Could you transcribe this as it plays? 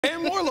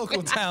And more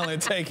local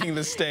talent taking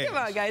the stage. Come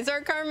on, guys.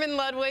 Our Carmen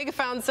Ludwig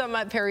found some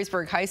at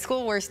Perrysburg High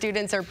School where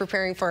students are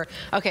preparing for,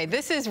 okay,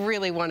 this is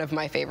really one of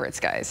my favorites,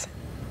 guys.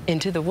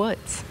 Into the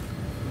Woods.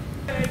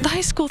 The high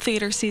school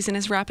theater season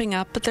is wrapping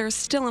up, but there's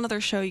still another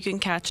show you can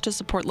catch to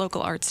support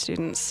local art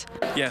students.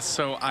 Yes,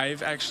 so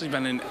I've actually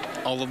been in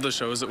all of the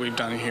shows that we've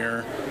done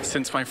here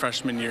since my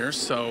freshman year,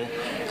 so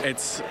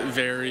it's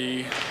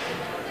very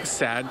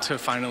sad to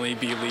finally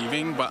be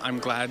leaving, but I'm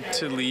glad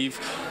to leave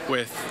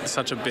with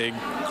such a big,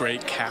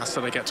 great cast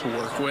that I get to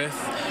work with.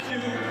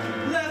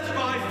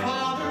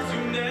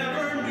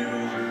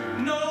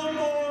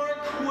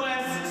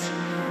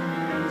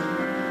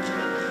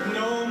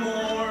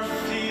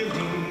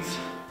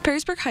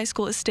 Perrysburg High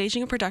School is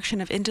staging a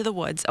production of Into the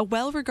Woods, a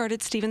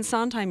well-regarded Stephen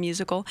Sondheim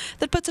musical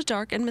that puts a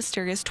dark and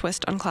mysterious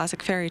twist on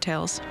classic fairy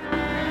tales.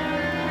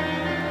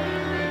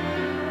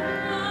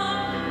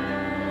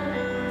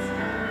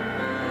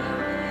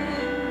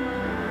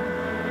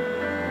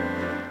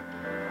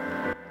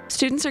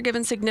 Students are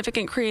given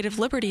significant creative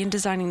liberty in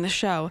designing the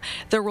show.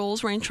 Their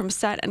roles range from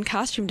set and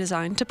costume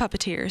design to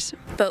puppeteers.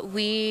 But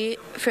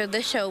for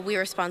this show, we're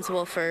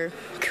responsible for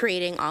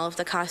creating all of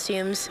the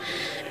costumes,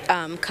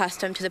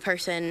 custom to the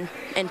person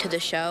and to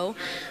the show,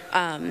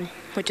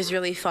 which is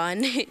really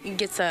fun. It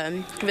gets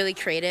really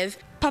creative.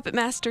 Puppet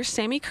master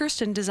Sammy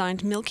Kirsten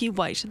designed Milky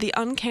White, the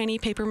uncanny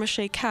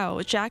papier-mâché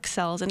cow Jack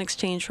sells in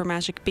exchange for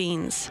magic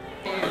beans.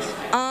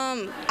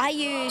 I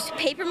used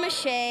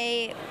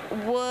papier-mâché,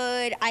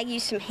 wood, I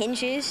used some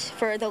hinges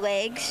for the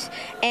legs,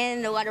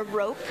 and a lot of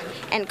rope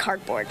and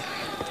cardboard.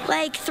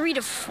 Like 3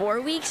 to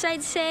 4 weeks,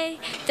 I'd say.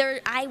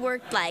 I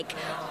worked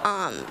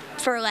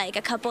for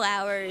a couple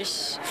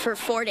hours for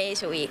 4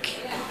 days a week.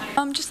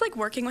 Just like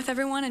working with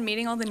everyone and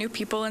meeting all the new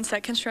people in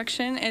set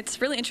construction,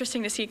 it's really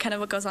interesting to see kind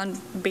of what goes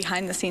on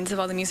behind the scenes of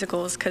all the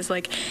musicals, because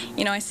I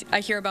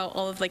hear about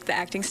all of the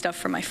acting stuff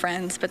from my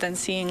friends, but then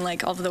seeing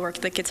all of the work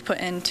that gets put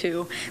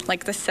into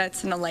the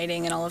sets and the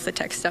lighting and all of the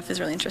tech stuff is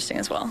really interesting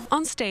as well.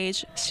 On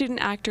stage, student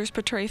actors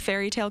portray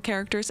fairy tale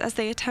characters as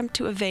they attempt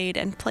to evade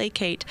and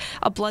placate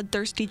a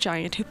bloodthirsty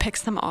giant who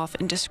picks them off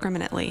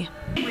indiscriminately.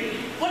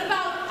 What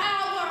about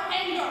our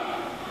anger?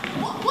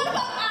 What about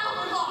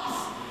our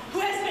loss? Who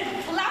has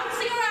been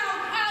flouncing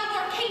around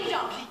our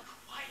kingdom?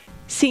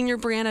 Senior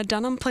Brianna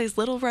Dunham plays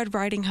Little Red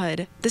Riding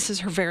Hood. This is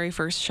her very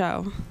first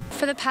show.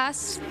 For the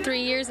past 3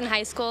 years in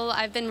high school,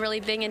 I've been really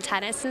big in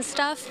tennis and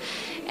stuff,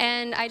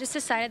 and I just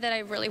decided that I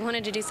really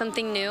wanted to do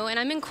something new. And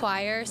I'm in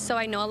choir, so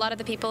I know a lot of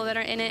the people that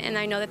are in it, and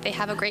I know that they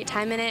have a great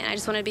time in it, and I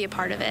just want to be a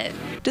part of it.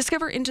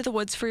 Discover Into the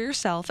Woods for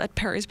yourself at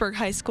Perrysburg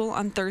High School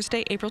on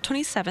Thursday, April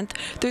 27th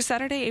through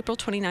Saturday, April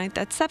 29th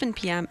at 7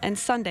 p.m. and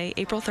Sunday,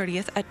 April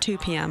 30th at 2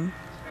 p.m.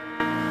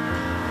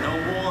 No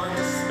more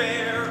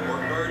despair or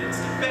burdens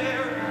to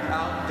bear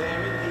out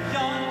there in the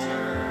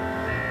yonder.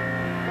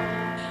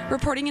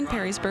 Reporting in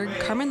Perrysburg,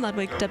 Carmen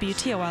Ludwig,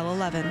 WTOL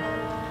 11.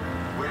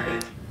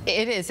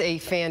 It is a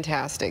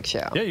fantastic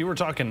show. Yeah, you were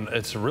talking,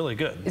 it's really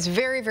good. It's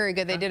very, very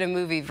good. They did a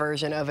movie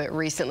version of it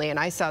recently, and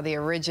I saw the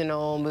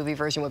original movie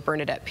version with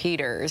Bernadette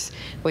Peters,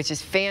 which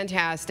is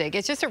fantastic.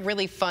 It's just a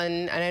really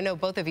fun, and I know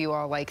both of you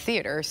all like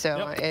theater,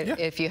 so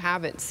if you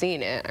haven't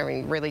seen it, I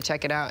mean, really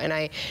check it out. And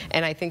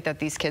I think that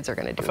these kids are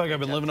going to do. I feel like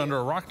I've been living under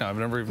a rock now. I've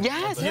never even.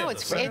 Yes, no,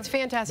 it's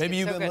fantastic. Maybe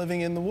you've been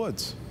living in the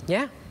woods.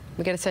 Yeah,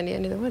 we got to send you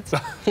into the woods.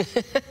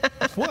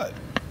 What?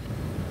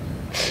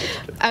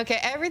 Okay,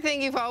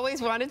 everything you've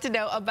always wanted to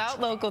know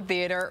about local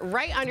theater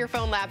right on your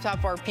phone,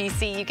 laptop, or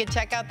PC. You can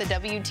check out the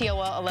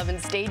WTOL 11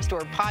 Stage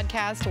Door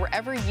podcast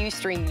wherever you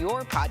stream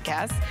your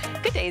podcasts.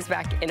 Good Day's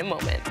back in a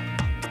moment.